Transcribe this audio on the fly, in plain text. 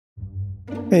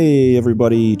Hey,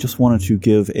 everybody. Just wanted to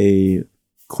give a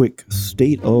quick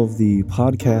state of the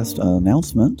podcast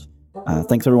announcement.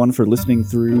 Thanks, everyone, for listening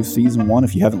through Season 1.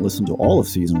 If you haven't listened to all of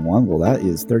Season 1, well, that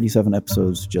is 37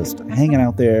 episodes just hanging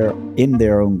out there in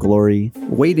their own glory.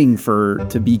 Waiting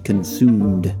to be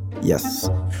consumed. Yes.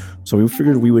 So we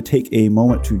figured we would take a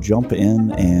moment to jump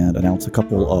in and announce a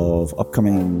couple of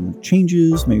upcoming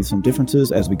changes, maybe some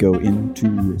differences as we go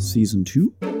into Season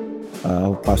 2.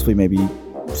 Possibly maybe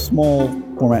small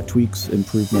format tweaks,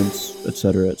 improvements,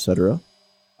 etc., etc.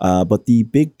 But the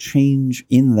big change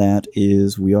in that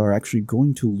is we are actually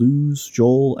going to lose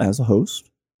Joel as a host.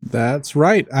 That's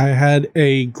right. I had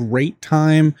a great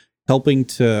time helping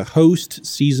to host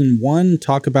Season 1,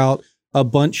 talk about a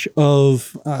bunch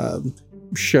of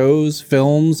shows,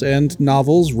 films, and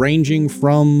novels ranging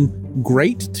from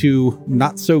great to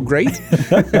not so great.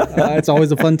 It's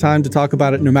always a fun time to talk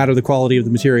about it, no matter the quality of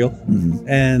the material. Mm-hmm.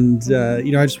 And,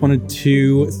 I just wanted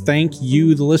to thank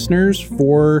you, the listeners,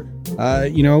 for,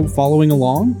 following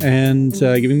along and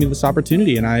giving me this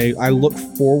opportunity. And I look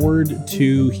forward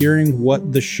to hearing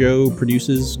what the show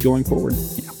produces going forward.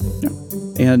 Yeah.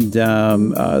 And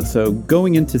so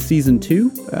going into Season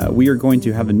 2, we are going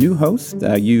to have a new host.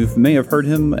 You may have heard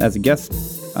him as a guest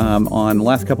on the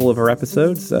last couple of our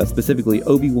episodes, specifically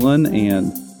Obi-Wan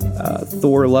and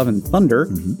Thor Love and Thunder.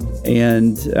 Mm-hmm.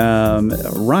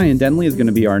 And Ryan Denley is going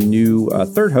to be our new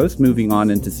third host moving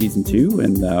on into Season 2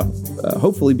 and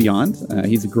hopefully beyond.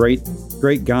 He's a great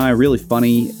guy, really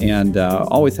funny, and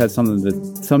always has something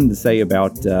to say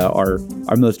about our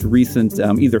most recent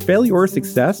either failure or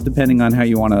success, depending on how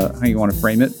you want to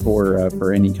frame it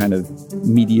for any kind of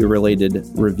media related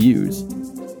reviews.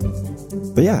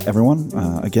 But yeah, everyone,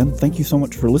 again, thank you so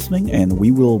much for listening, and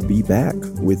we will be back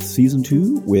with Season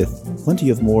 2 with plenty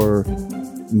of more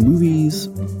movies,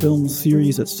 films,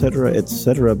 series,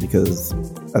 etc., because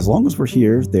as long as we're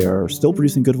here, they are still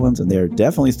producing good ones, and they are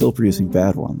definitely still producing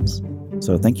bad ones.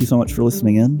 So thank you so much for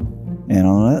listening in. And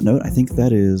on that note, I think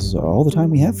that is all the time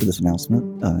we have for this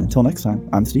announcement. Until next time,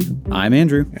 I'm Stephen. I'm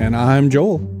Andrew. And I'm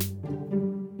Joel.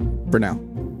 For now.